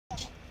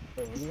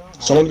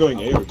Someone going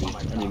A or B?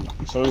 I mean,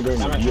 someone going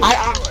B. We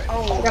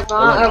got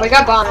bomb. Oh, we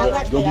got bomb.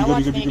 Go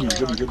B.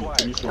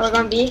 We're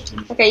going B.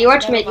 Okay, you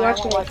watch mid. You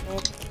watch mid.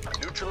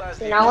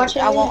 You're not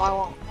watching. I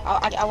won't.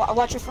 I'll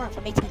watch your front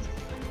from 18.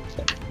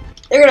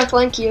 They're gonna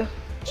flank you.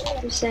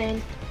 Just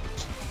saying.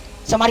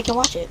 Somebody can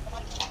watch it.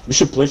 We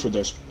should play for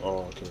this.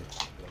 Oh, okay.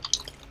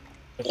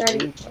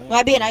 Ready.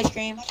 Might be an ice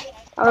cream.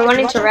 Are we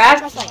wanting to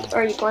wrap, or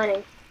are you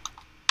planning?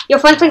 Yo,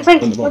 flank.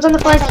 What's on the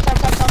flank?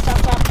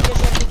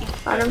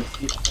 Got him.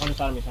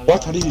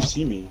 What? How did you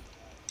see me?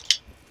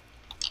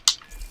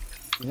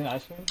 Is it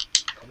ice cream?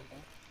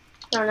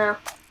 I don't know.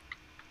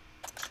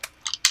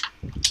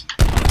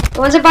 The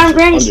one's at bottom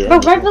grannies. Bro,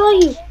 right below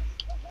you.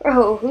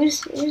 Bro,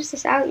 who's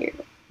this out here?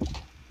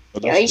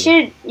 Yo, you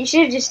should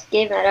have just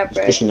gave that up,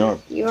 bro. Pushing up.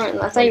 You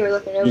weren't. I thought you were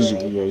looking over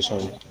me. Yeah, he's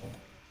fine.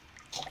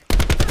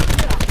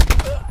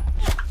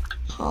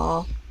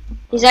 Oh.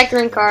 He's at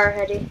green car,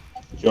 Eddie.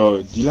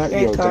 Yo, the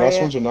last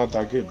ones are not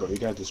that good, bro. You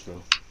got this,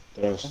 bro.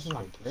 Oh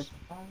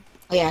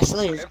yeah,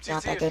 Slizzard's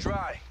not that good.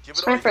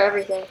 It's fine for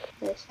everything.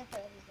 Nice.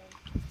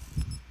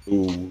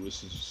 Ooh,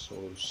 this is so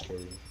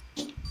scary.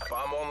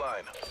 Bomb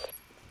online.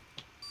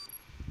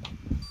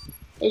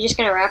 You're just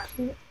gonna wrap?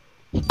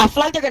 I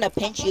feel like they're gonna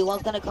pinch you.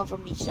 One's gonna come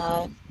from each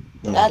side.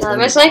 No,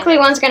 most likely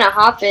one's gonna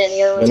hop in,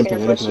 the other one's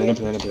gonna push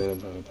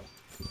you.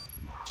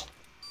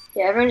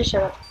 Yeah, everyone just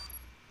shut up.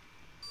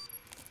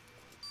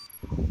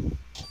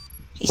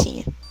 He's seen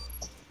you.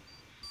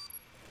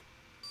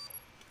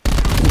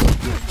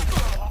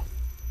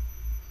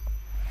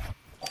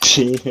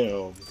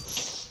 Damn.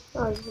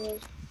 Oh,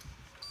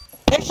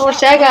 I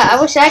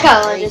wish I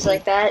got lunges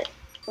like that.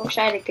 I wish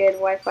I had a good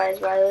Wi-Fi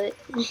Violet.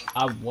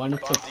 I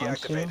wanted to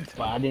punch him,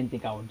 but I didn't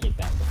think I would get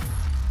that.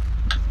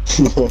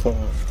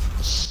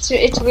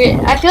 It's weird.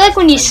 I feel like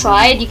when you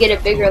slide, you get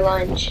a bigger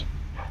lunge.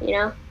 You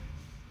know?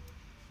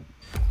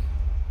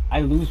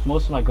 I lose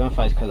most of my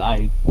gunfights because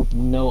I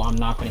know I'm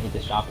not going to hit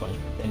the shot button.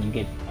 Then you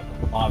get like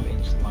a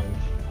 5-inch lunge.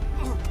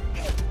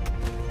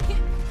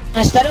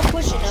 Instead of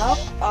pushing up,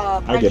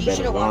 I get you should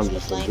better have watched the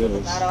lunges flank than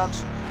with this.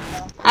 Maddox.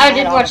 I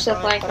did watch the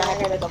flank when I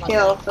had a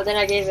kill, but then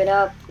I gave it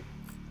up.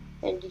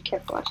 And you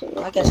kept watching it.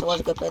 I guess it was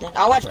a good play then.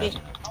 I'll watch B.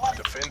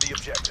 Defend the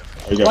objective.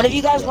 One of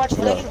you guys watch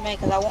flank for me,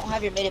 because I won't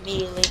have your mid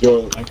immediately.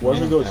 Yo,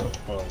 wherever it goes,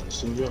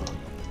 Sylvia.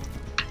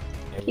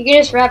 You can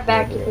just wrap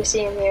back if you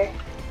see him here.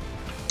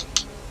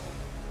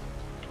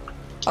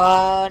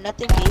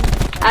 Nothing B.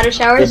 Out of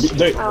showers?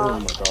 Oh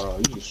my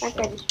god, you just That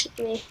guy just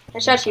hit me. I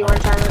shot you one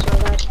time, that was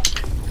my bad.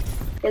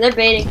 Yeah, they're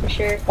baiting for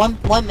sure. One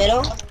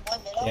middle?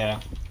 Yeah.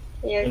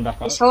 Yeah,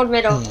 just hold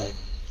middle.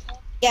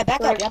 Yeah,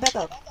 back up, back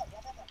up.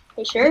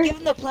 You sure? Give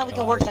him the plan, we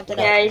can work something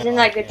out. Yeah, he's in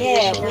that good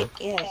position.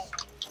 Yeah.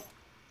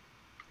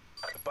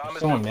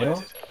 Someone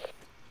middle?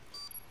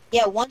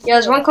 Yeah, one. Yeah,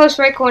 there's one close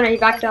right corner, he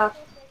backed off.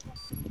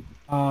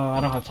 I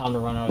don't have time to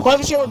run out.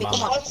 Whoever's here with me,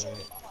 come on.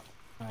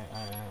 Alright.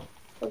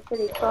 We're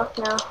pretty fucked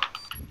now.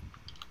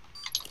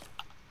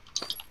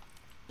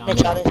 Good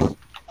shot it.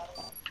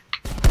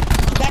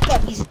 Back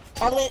up, he's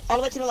all the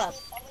way to the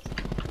left.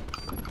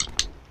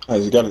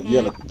 You gotta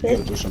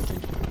do something.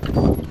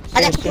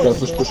 I got you.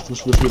 Push.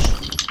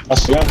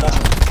 That's one.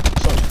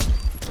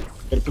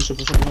 Gotta push it.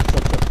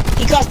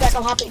 He crossed back,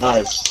 I'm hopping.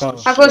 Nice.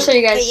 How close are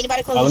you Hey, guys?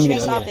 anybody close, you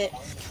stop it.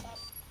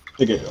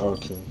 Okay.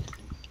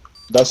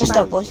 That's Good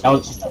stuff, boys. That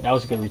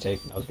was a good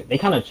retake. That was good. They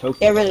kind of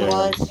choked. It really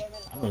was.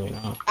 I don't really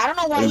know. I don't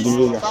know why They he's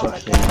really so got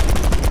like fucked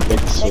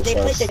that. They played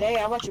fast. today,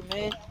 I watch your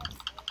mid.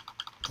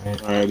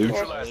 Alright, dude.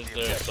 Well,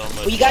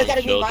 you guys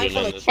gotta be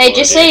mindful of Hey,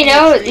 just so you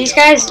know, these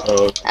guys,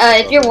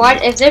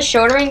 if they're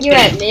shouldering you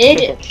at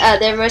mid,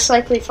 they're most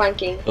likely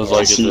flanking. It was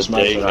like it's a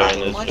day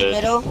man. One's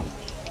middle.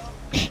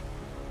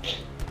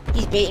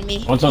 He's baiting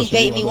me. One's on He's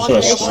baiting me. street, One's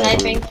one's middle. on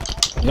Sniping.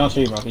 He's on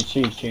street, bro. He's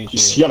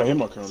cheese. He got a hit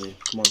marker on me.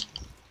 Come on.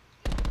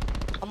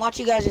 I'm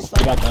watching you guys just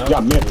You got like. You that?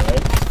 got mid,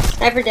 right?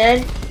 Sniper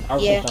dead.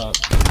 Yeah.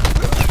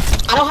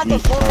 I don't have the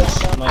full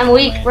though. I'm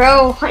weak,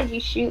 bro. Why'd you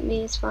shoot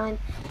me? It's fine.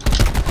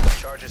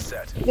 Charge is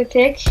set. Good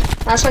pick.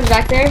 Last one's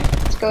back there.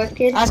 Let's go with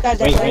kid. Last guy's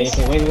Wait.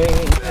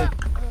 dead.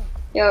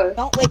 Yo.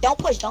 Don't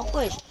push.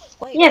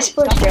 Wait. Yes,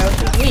 push, bro.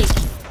 He's weak.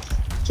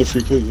 It's a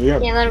free kill. Yeah.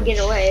 Can't let him get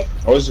away.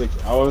 I was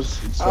expecting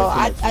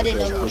I like, didn't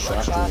know to you push were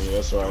after shot. me.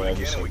 That's why I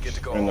just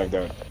ran like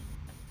that.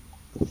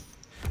 I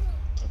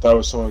thought it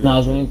was someone. No, I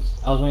was waiting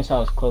till I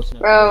was close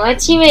enough. Bro, my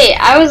teammate,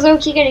 I was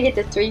low-key gonna get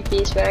the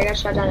 3-piece, but I got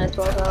shot down at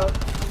 12 health.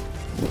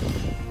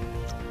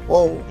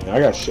 Whoa. Yeah, I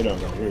got shit on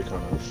that really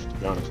kind of. To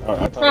be honest.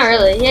 I thought Not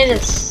really.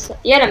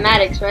 He had a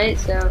Maddox, right?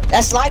 So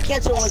That slide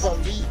cancel was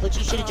elite, but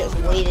you should have just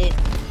waited.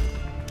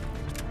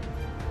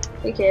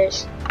 who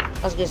cares?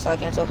 That was a good slide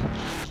cancel.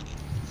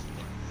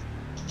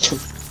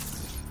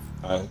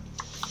 Alright.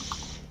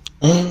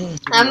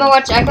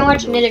 I can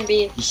watch mid and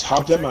B. Just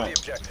hop them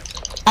out.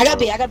 I got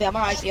B. I'm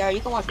on ICR. You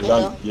can watch mid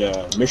though.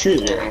 Yeah, make sure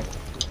you.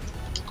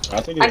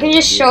 I can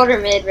just shoulder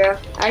mid, bro.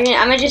 I'm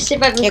gonna just sit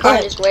by blue car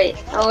and just wait.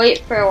 I'll wait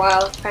for a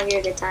while. Try and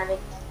get a good timing.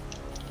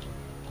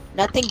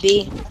 Nothing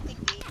B.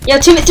 Yo,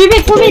 3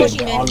 mid, 4 mid.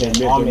 Pushing mid.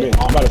 Mid.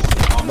 I'm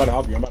about to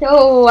help you.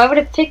 Yo, I would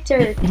have picked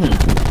her.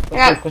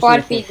 I got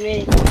quad feed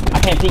mid. I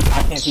can't peek,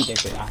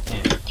 Dixie. I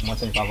can't. I'm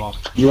 175 off.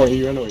 You're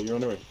on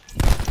the way.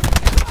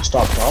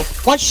 Stop.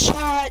 One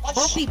shot.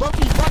 Both feet. One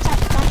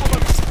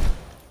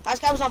shot.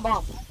 Last guy was on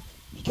bomb.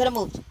 He could have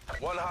moved.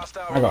 One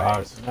hostile. I got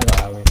out.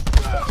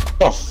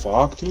 The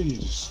fuck, dude? You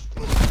just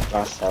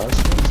that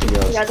fast?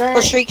 You got that?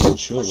 Or streaks.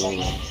 Chill, bro.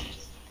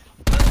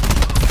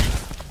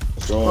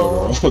 Let's go,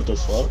 bro. What the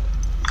fuck?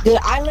 Dude,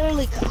 I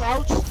literally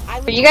crouched.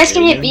 But you guys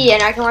can hit B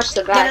and I can watch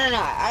the back. No.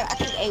 I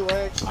think A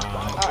works.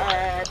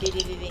 B.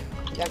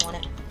 You guys want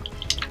it?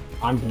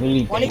 I'm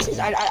really One big. is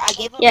I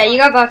gave up. Yeah, you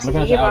got boxes.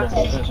 Look You at get the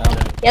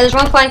boxes. Yeah, there's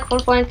one flank. I'm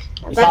Back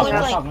backing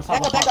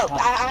up. up.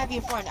 I have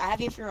you front. I have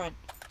you front.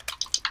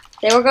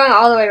 They were going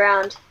all the way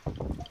around.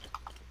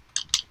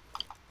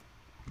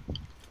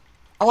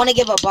 I want to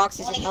give up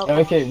boxes and help.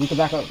 Okay, we can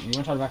back up. You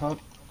wanna try to back up?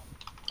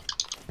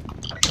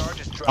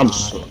 Charges dropped. I'm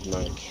so,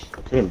 like,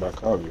 I couldn't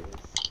back up, yo.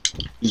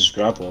 You just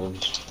grapple him.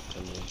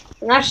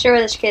 I'm not sure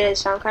where this kid is,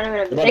 so I'm kind of in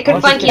a. They could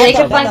flank you. They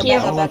could flank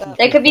you.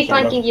 They could be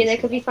flanking you. They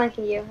could be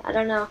flanking you. I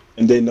don't know.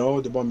 And they know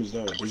the bomb is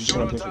there. They're just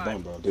trying to push the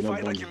bomb, bro. They know the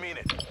Fight bomb like is you mean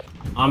it.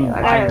 I'm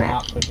got it.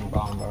 not pushing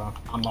bomb, bro.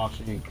 I'm off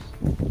streaks.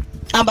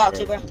 I'm about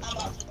to, bro.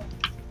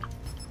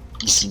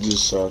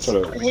 Just try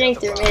to I'm hitting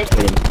through mid.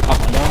 hit him. Up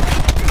and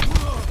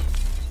down.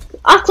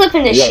 I'm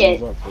clipping this Yeah,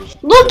 shit. move up, please.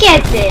 Look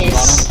at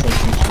this.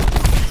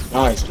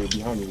 Nice, dude.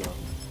 Behind you now.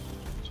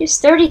 She's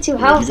 32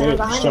 health you and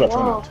gotta- behind shut the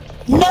up, wall.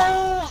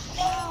 No.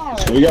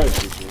 So we got it,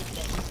 dude.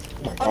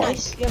 Oh my Oh, god.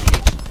 nice.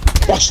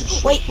 Watch this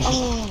shit. Wait.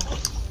 Oh.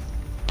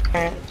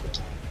 I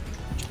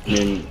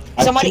mean,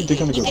 I Somebody, think they're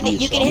gonna go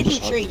you can hit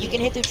through tree. You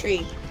can hit through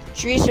tree.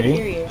 Tree is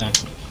superior.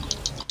 Nice.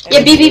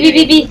 Yeah,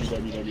 B.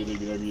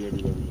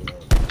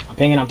 I'm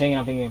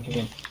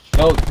pinging.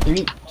 Yo, 3,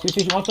 2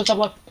 sushi, 1 push up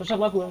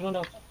left, whoever's on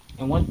up.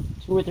 And 1,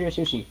 2 or 3 are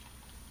sushi.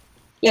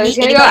 Yo, he's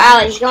gonna go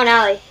alley. He's going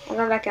alley. I'm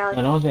going back alley.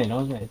 No one's mid.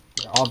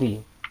 They're all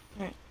B.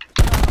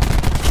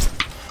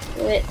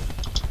 Wait.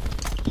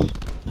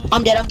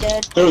 I'm dead.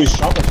 Dude, he's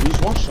shot at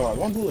least one shot,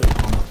 one bullet.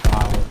 Oh my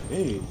god.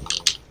 Hey,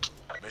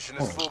 Mission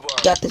is full bar.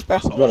 Got this, bro.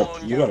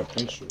 you gotta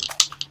pinch it.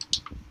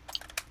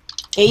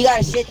 Yeah, you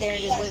gotta sit there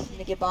and just wait for him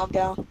to get bombed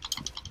down.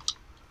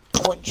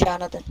 I wouldn't try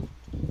nothing.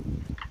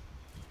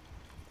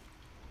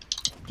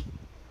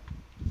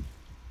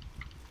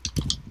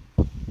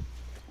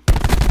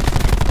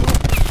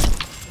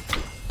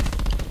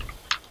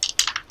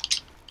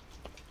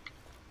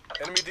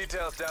 Enemy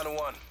details down to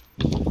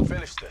 1.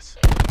 Finish this.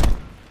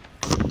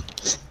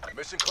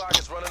 Mission clock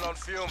is running on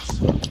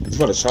fumes. He's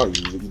gotta shot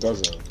you. He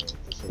does that.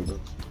 That's what he does.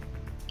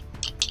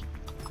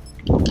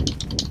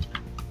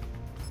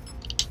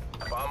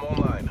 Bomb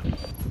online.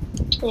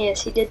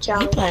 Yes, he did You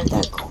challenge. planned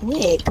that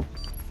quick.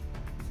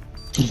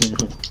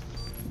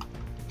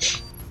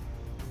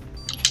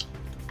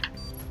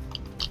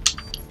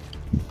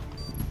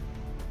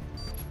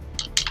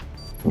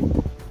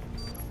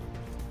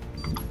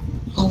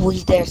 Oh,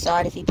 he's their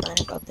side if he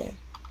planted up there.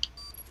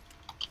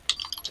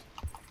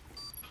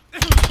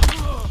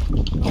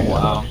 Oh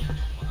wow.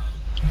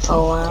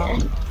 Oh wow.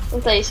 I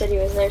thought you said he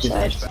was their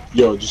side.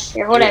 Yo, just.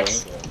 Here, hold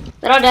X.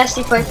 Let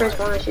Audacity play for his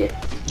bonus shoot.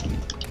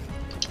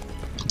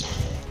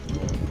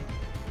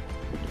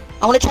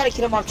 I want to try to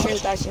kill him off tree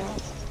with that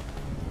shot.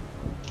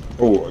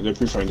 Oh, they're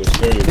pre-frying this.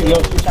 There you Yo,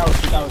 go. 2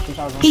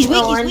 showers. He's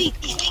weak. One. He's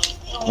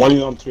weak.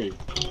 1 on 3.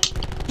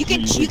 You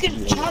can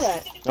try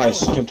that.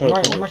 Nice. You can turn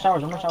One it. more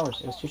showers.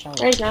 It was 2 showers.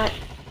 No, he's not.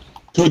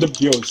 Two of the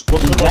yo, both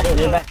of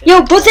them.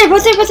 Yo, both there.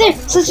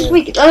 This is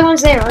weak. The other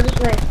one's there. I'll just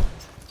play.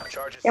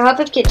 Charges. Yo, help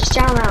him, kid. Just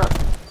chow him out.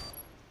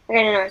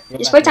 Okay, no.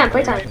 Just play time.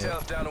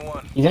 Details down to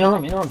 1. He's in a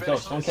room. Don't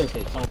say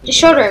it. Just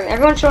shoulder him.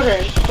 Everyone shoulder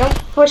him. Don't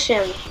push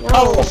him. No.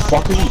 Oh. What the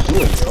fuck are you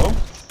doing, yo?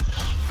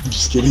 I'm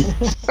just kidding.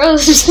 Bro,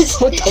 this is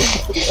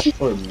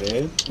Poor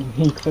man.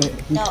 He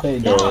quit.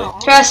 No.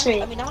 Trust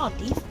me. I mean, not on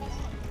defense.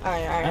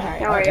 Alright.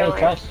 Don't worry, don't worry.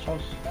 Trust.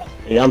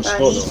 Hey, I'm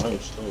slow though. I'm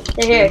slow.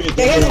 They're here.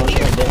 They're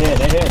here.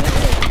 They're here.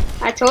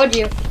 I told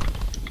you.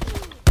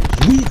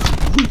 Weak.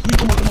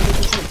 Come on.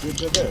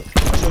 They're there.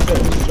 That's what's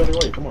there. He's running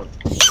away. Come on.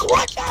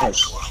 What?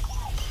 Nice.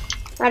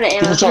 Out of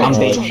ammo. I'm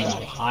baiting you.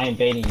 I am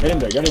baiting Get you. in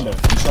there.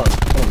 Come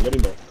on. Get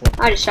in there. Come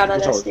on. I just shot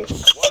Audacity.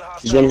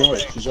 He's running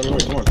away.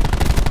 Come on.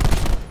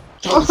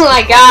 Oh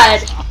my god.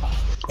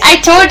 I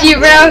told you,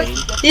 bro.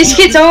 These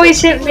kids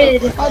always hit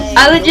mid.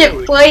 I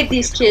legit played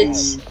these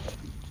kids.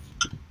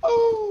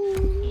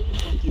 Oh,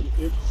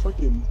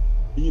 fucking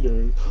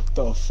Peter.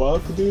 The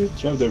fuck, dude?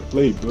 You have their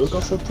playbook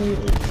or something?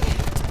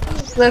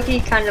 Like, Loki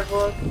kind of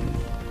bull.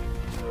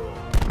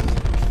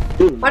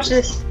 dude, Watch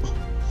this.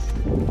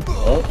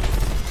 Oh.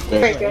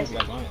 Very good.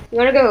 You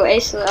wanna go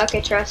ace?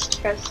 Okay, trust.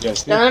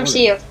 Yes. Don't let him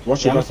see you.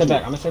 Watch Yeah, your I'm gonna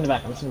back. sit in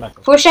the back.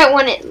 Push at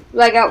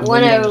like at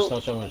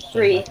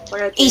 103.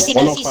 He seen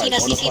 103.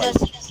 us. He seen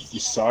us. He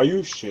saw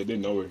you? Shit,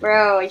 didn't know it.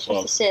 Bro, you're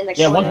supposed to sit in the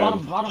Yeah, corner.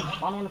 one bottom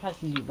on the pass.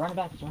 Run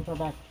back.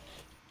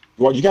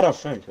 Well, you gotta have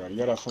flank, right? You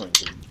gotta have flank,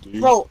 dude. Do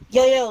you? Bro,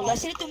 yo,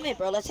 let's hit it through mid,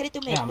 bro. Let's hit it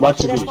through mid. Yeah, Watch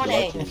the That's video. one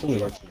A.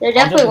 They're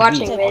definitely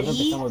watching I'll mid. jump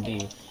to somewhere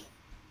B.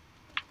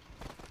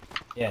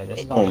 Yeah, this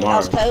is Oh all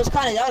my. That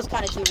was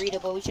kind of too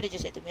readable. We should have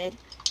just hit the mid.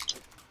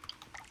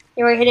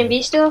 You were hitting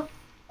B still?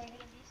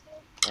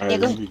 Alright,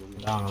 go let's ahead.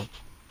 be. Down.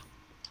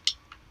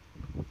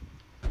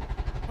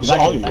 It's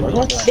all you,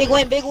 right? Big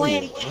win, big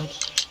win.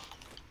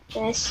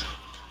 Nice.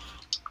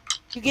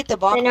 You get the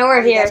box. I know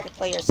we're you guys here. can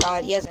play your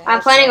side. He hasn't.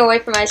 I'm planning away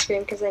from ice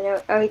cream because I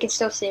know. Oh, he can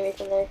still see me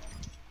from there.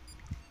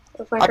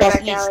 We're playing Oh, for that's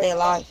back need to alley. stay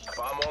alive.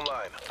 Bomb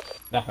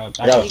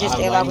online. You just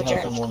stay alive with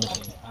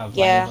your-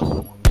 Yeah.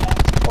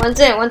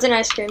 One's in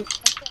ice cream.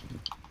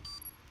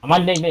 I'm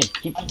on big.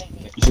 Keep.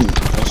 You see, In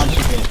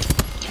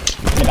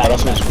the back, in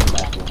the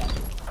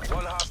back.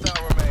 One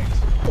hostile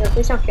remains. Yo,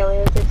 please don't kill me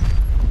with this.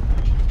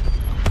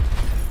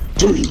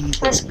 three.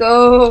 Let's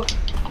go.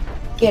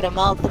 Get him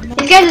out.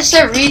 These guys are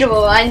so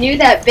readable. I knew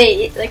that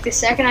bait. Like the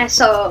second I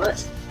saw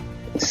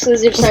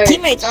Slizzard start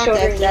teammates aren't that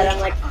shouldering that, good. I'm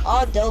like,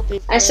 All dope.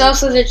 I saw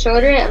Slizzard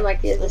shoulder it. I'm like,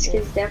 yeah, this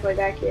kid's definitely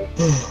back here.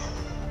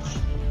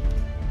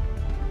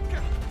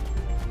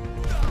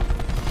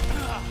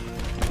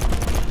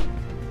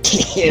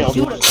 Damn. Shoot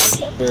him.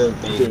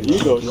 Your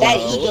ego. That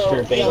Wow.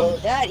 ego, Sure, yo,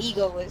 that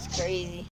ego was crazy.